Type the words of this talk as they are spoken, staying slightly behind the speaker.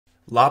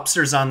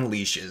Lobsters on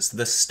leashes,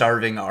 the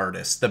starving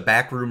artist, the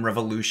backroom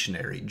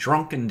revolutionary,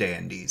 drunken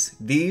dandies.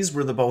 These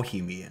were the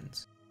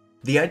Bohemians.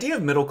 The idea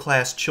of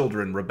middle-class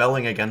children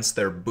rebelling against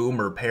their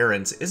boomer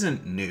parents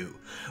isn't new.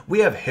 We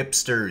have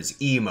hipsters,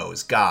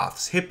 emos,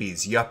 goths,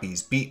 hippies,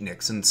 yuppies,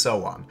 beatniks, and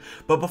so on.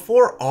 But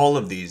before all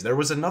of these, there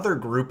was another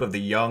group of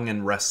the young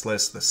and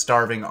restless, the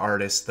starving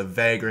artists, the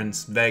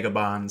vagrants,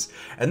 vagabonds,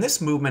 and this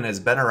movement has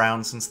been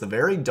around since the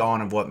very dawn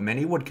of what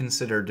many would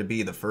consider to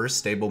be the first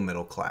stable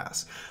middle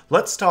class.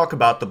 Let's talk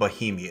about the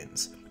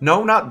Bohemians.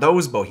 No, not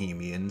those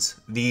Bohemians,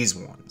 these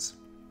ones.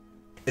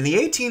 In the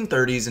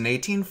 1830s and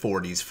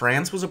 1840s,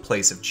 France was a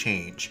place of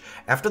change.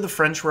 After the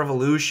French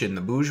Revolution, the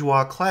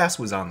bourgeois class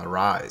was on the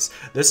rise.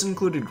 This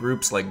included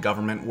groups like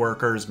government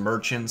workers,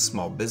 merchants,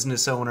 small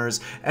business owners,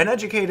 and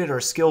educated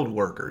or skilled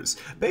workers.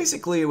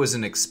 Basically, it was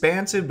an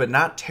expansive but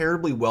not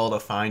terribly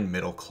well-defined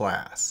middle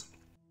class.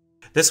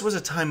 This was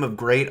a time of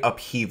great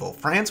upheaval.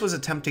 France was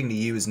attempting to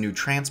use new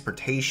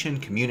transportation,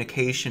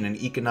 communication, and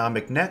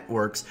economic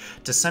networks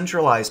to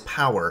centralize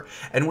power,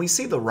 and we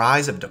see the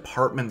rise of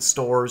department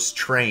stores,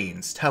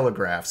 trains,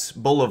 telegraphs,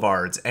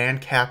 boulevards,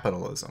 and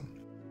capitalism.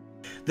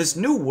 This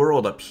new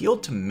world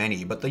appealed to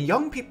many, but the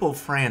young people of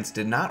France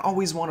did not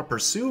always want to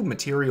pursue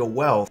material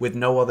wealth with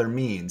no other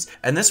means,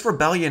 and this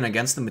rebellion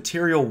against the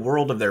material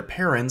world of their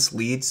parents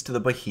leads to the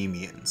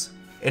Bohemians.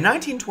 In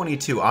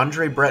 1922,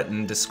 André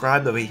Breton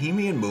described the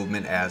Bohemian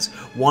movement as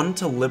one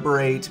to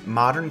liberate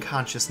modern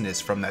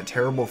consciousness from that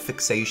terrible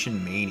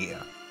fixation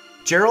mania.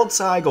 Jerrold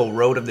Seigel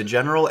wrote of the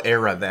general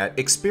era that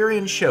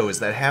experience shows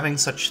that having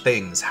such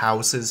things,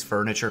 houses,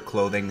 furniture,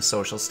 clothing,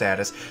 social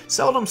status,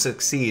 seldom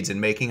succeeds in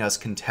making us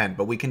content,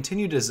 but we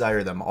continue to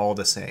desire them all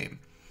the same.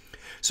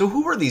 So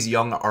who were these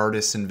young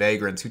artists and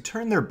vagrants who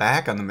turned their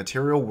back on the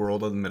material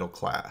world of the middle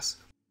class?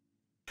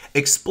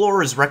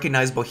 Explorers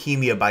recognized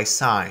Bohemia by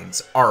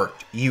signs,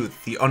 art,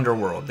 youth, the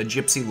underworld, the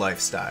gypsy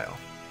lifestyle.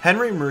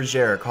 Henry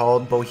Murger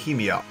called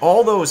Bohemia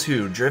all those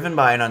who, driven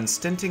by an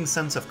unstinting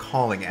sense of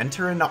calling,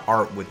 enter into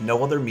art with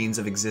no other means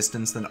of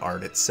existence than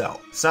art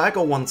itself.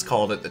 Seigel once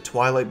called it the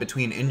twilight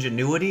between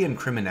ingenuity and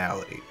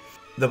criminality.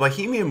 The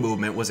Bohemian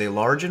movement was a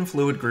large and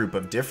fluid group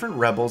of different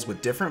rebels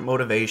with different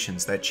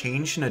motivations that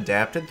changed and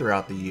adapted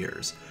throughout the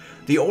years.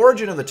 The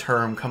origin of the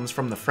term comes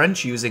from the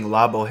French using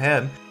la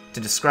bohème to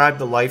describe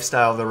the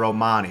lifestyle of the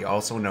Romani,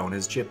 also known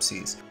as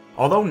gypsies.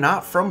 Although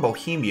not from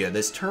Bohemia,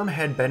 this term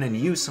had been in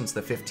use since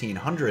the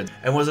 1500s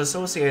and was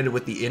associated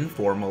with the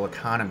informal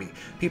economy.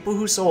 People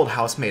who sold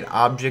house-made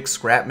objects,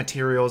 scrap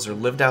materials, or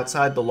lived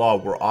outside the law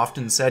were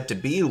often said to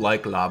be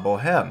like la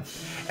bohème,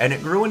 and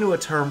it grew into a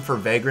term for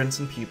vagrants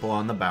and people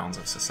on the bounds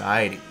of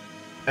society.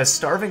 As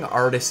starving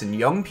artists and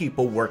young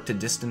people worked to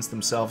distance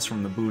themselves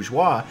from the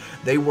bourgeois,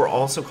 they were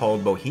also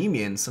called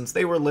Bohemians since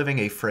they were living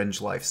a fringe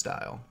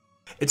lifestyle.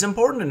 It's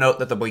important to note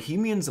that the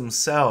Bohemians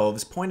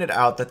themselves pointed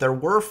out that there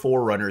were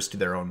forerunners to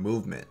their own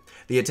movement.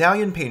 The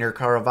Italian painter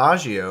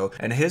Caravaggio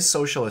and his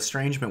social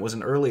estrangement was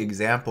an early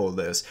example of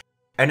this,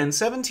 and in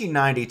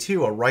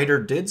 1792 a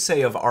writer did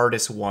say of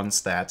artists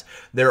once that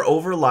their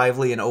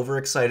over-lively and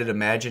overexcited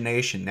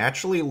imagination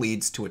naturally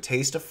leads to a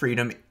taste of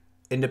freedom,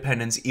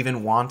 independence,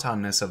 even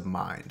wantonness of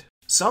mind.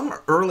 Some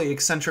early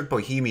eccentric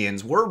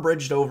Bohemians were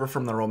bridged over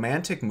from the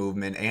Romantic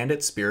movement and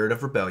its spirit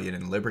of rebellion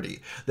and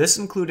liberty. This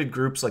included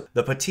groups like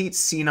the Petits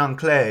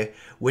Sinoncles,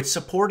 which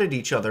supported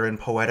each other in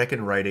poetic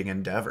and writing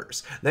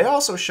endeavors. They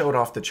also showed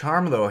off the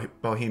charm of the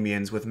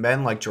Bohemians with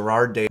men like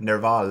Gerard de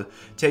Nerval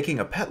taking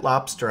a pet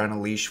lobster on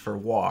a leash for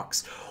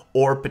walks,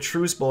 or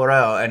Petrus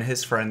Borel and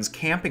his friends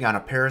camping on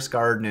a Paris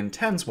garden in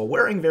tents while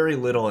wearing very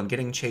little and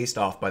getting chased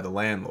off by the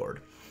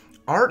landlord.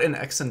 Art and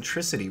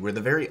eccentricity were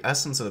the very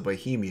essence of the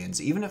Bohemians,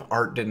 even if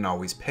art didn't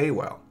always pay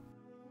well.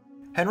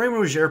 Henry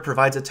Murger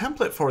provides a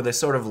template for this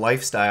sort of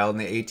lifestyle in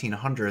the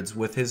 1800s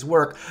with his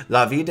work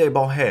La Vie de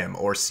Bohème,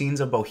 or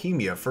Scenes of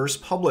Bohemia,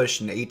 first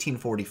published in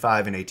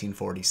 1845 and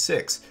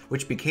 1846,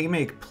 which became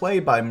a play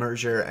by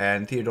Murger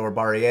and Theodore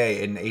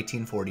Barrier in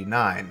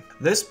 1849.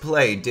 This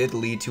play did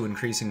lead to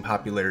increasing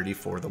popularity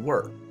for the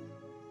work.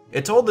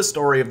 It told the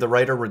story of the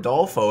writer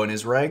Rodolfo and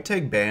his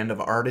ragtag band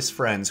of artist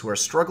friends who are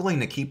struggling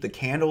to keep the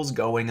candles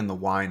going and the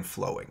wine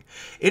flowing.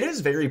 It is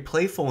very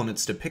playful in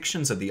its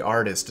depictions of the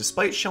artists,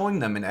 despite showing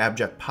them in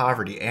abject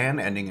poverty and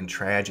ending in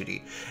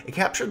tragedy. It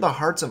captured the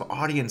hearts of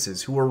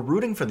audiences who were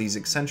rooting for these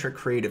eccentric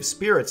creative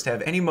spirits to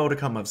have any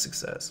modicum of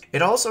success.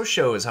 It also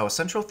shows how a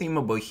central theme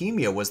of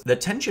Bohemia was the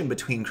tension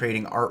between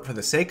creating art for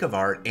the sake of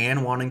art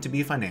and wanting to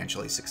be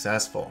financially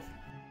successful.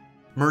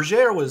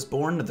 Murger was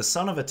born to the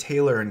son of a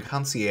tailor and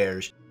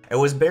concierge, and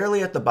was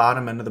barely at the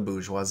bottom end of the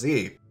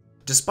bourgeoisie.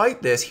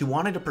 Despite this, he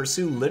wanted to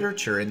pursue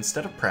literature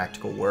instead of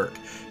practical work.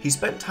 He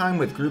spent time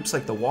with groups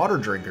like the Water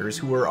Drinkers,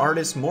 who were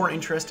artists more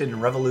interested in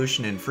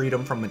revolution and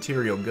freedom from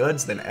material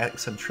goods than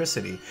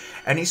eccentricity,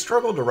 and he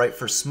struggled to write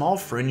for small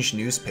fringe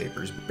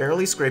newspapers,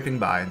 barely scraping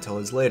by until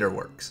his later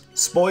works.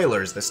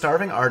 Spoilers, the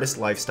starving artist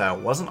lifestyle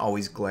wasn't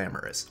always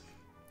glamorous.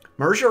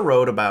 Murger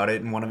wrote about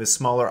it in one of his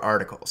smaller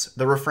articles.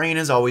 The refrain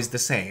is always the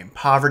same: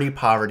 poverty,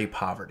 poverty,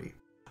 poverty.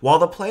 While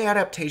the play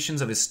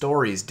adaptations of his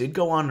stories did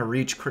go on to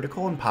reach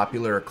critical and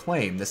popular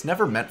acclaim, this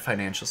never meant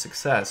financial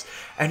success,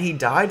 and he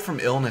died from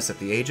illness at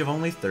the age of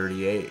only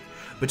 38.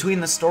 Between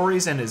the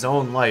stories and his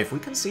own life, we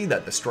can see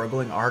that the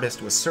struggling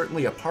artist was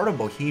certainly a part of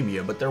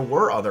Bohemia, but there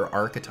were other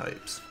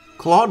archetypes.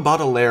 Claude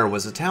Baudelaire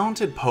was a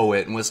talented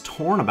poet and was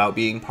torn about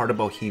being part of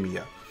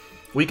Bohemia.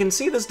 We can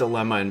see this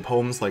dilemma in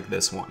poems like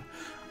this one.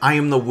 I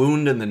am the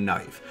wound and the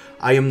knife.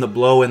 I am the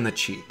blow and the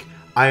cheek.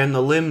 I am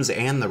the limbs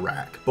and the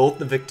rack, both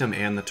the victim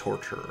and the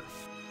torturer.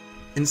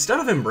 Instead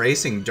of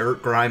embracing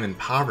dirt, grime, and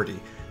poverty,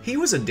 he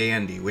was a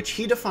dandy, which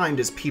he defined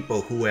as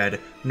people who had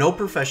no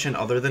profession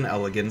other than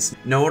elegance,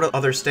 no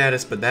other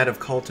status but that of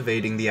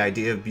cultivating the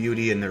idea of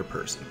beauty in their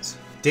persons.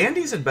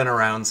 Dandies had been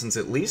around since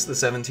at least the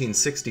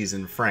 1760s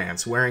in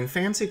France, wearing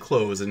fancy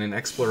clothes in an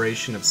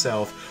exploration of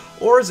self,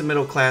 or as a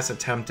middle-class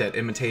attempt at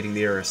imitating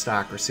the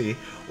aristocracy,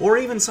 or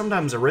even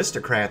sometimes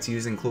aristocrats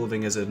using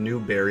clothing as a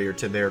new barrier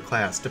to their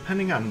class,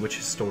 depending on which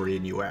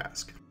historian you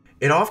ask.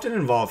 It often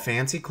involved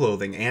fancy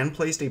clothing and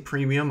placed a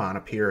premium on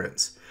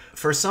appearance.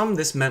 For some,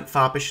 this meant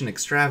foppish and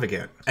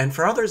extravagant, and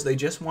for others, they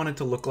just wanted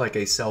to look like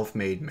a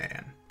self-made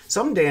man.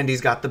 Some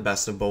dandies got the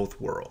best of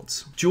both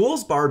worlds.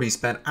 Jules Barbie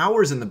spent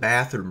hours in the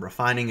bathroom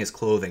refining his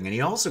clothing, and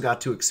he also got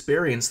to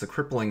experience the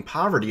crippling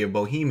poverty of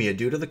Bohemia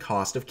due to the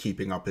cost of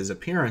keeping up his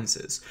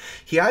appearances.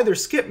 He either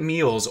skipped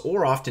meals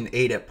or often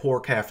ate at poor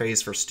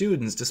cafes for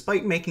students,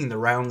 despite making the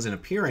rounds and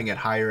appearing at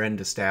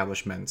higher-end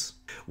establishments.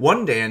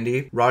 One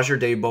dandy, Roger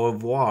de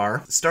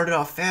Beauvoir, started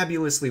off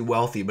fabulously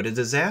wealthy, but a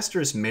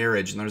disastrous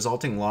marriage and the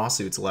resulting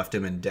lawsuits left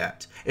him in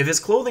debt. If his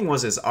clothing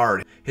was his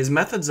art, his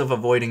methods of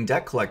avoiding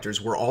debt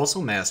collectors were also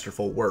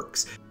masterful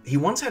works. He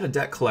once had a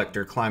debt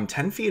collector climb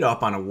 10 feet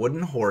up on a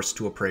wooden horse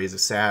to appraise a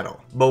saddle.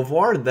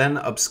 Beauvoir then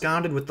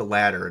absconded with the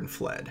ladder and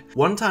fled.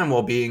 One time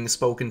while being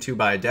spoken to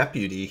by a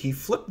deputy, he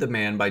flipped the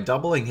man by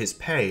doubling his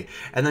pay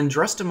and then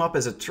dressed him up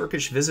as a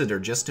Turkish visitor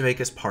just to make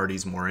his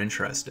parties more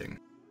interesting.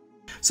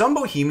 Some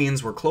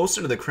Bohemians were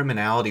closer to the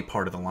criminality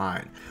part of the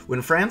line.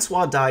 When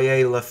Francois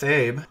Daillé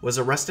Lefebvre was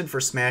arrested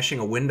for smashing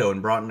a window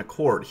and brought into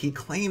court, he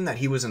claimed that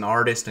he was an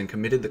artist and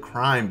committed the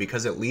crime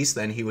because at least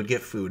then he would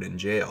get food in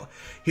jail.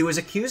 He was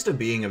accused of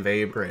being a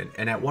vagrant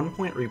and at one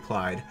point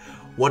replied,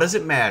 "What does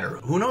it matter?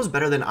 Who knows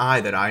better than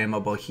I that I am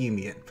a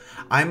Bohemian?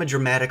 I am a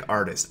dramatic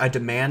artist. I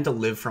demand to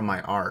live from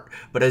my art.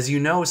 But as you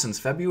know, since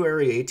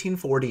February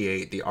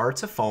 1848, the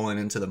arts have fallen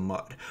into the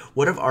mud.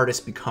 What have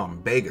artists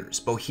become? Beggars,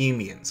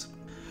 Bohemians."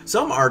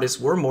 Some artists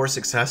were more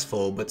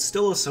successful, but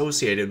still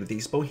associated with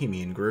these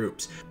Bohemian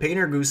groups.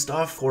 Painter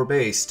Gustave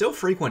Courbet still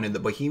frequented the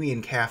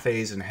Bohemian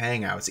cafes and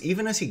hangouts,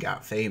 even as he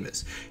got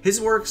famous. His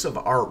works of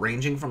art,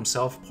 ranging from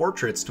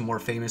self-portraits to more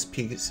famous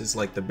pieces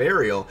like The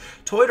Burial,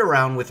 toyed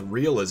around with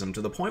realism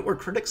to the point where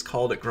critics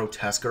called it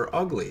grotesque or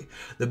ugly.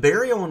 The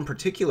Burial in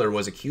particular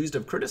was accused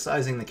of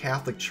criticizing the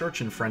Catholic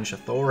Church and French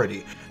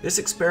authority. This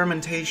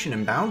experimentation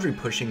and boundary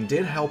pushing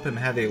did help him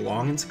have a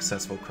long and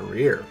successful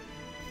career.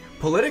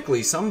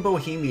 Politically, some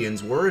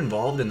Bohemians were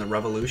involved in the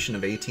Revolution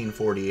of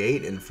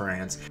 1848 in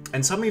France,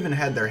 and some even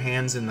had their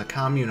hands in the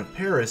Commune of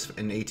Paris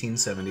in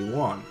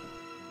 1871.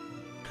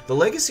 The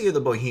legacy of the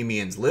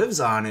Bohemians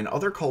lives on in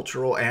other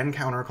cultural and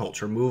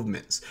counterculture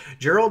movements.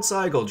 Jerrold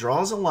Seigel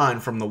draws a line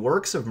from the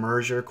works of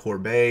Murger,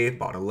 Courbet,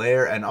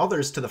 Baudelaire, and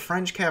others to the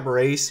French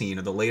cabaret scene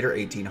of the later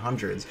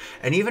 1800s,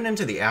 and even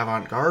into the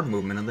avant-garde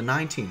movement of the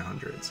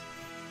 1900s.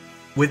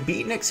 With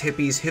beatniks,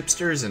 hippies,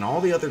 hipsters, and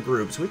all the other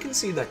groups, we can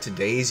see that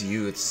today's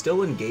youth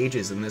still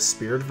engages in this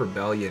spirit of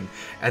rebellion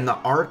and the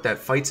art that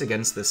fights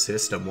against the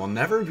system while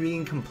never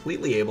being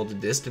completely able to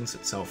distance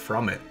itself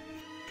from it.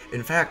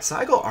 In fact,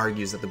 Seigel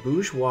argues that the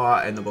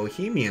bourgeois and the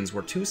Bohemians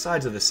were two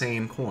sides of the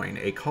same coin,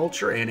 a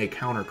culture and a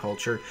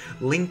counterculture,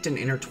 linked and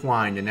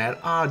intertwined and at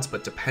odds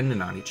but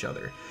dependent on each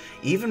other.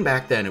 Even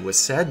back then, it was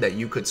said that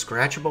you could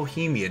scratch a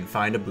Bohemian,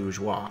 find a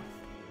bourgeois.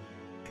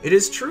 It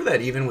is true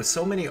that even with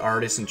so many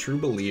artists and true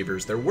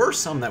believers, there were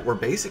some that were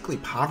basically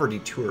poverty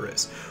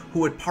tourists, who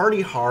would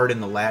party hard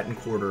in the Latin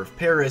Quarter of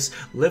Paris,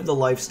 live the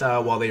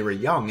lifestyle while they were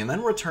young, and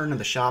then return to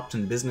the shops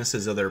and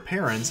businesses of their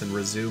parents and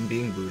resume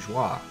being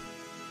bourgeois.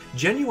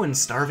 Genuine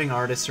starving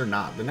artists or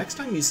not, the next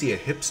time you see a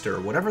hipster, or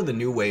whatever the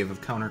new wave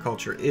of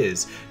counterculture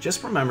is,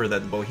 just remember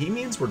that the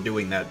Bohemians were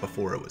doing that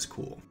before it was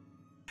cool.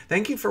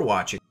 Thank you for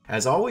watching.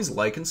 As always,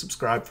 like and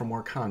subscribe for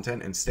more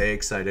content and stay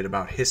excited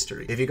about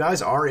history. If you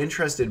guys are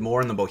interested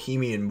more in the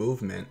Bohemian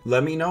movement,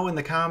 let me know in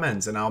the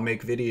comments and I'll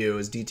make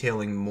videos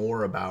detailing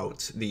more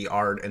about the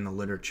art and the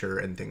literature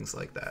and things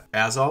like that.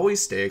 As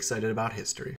always, stay excited about history.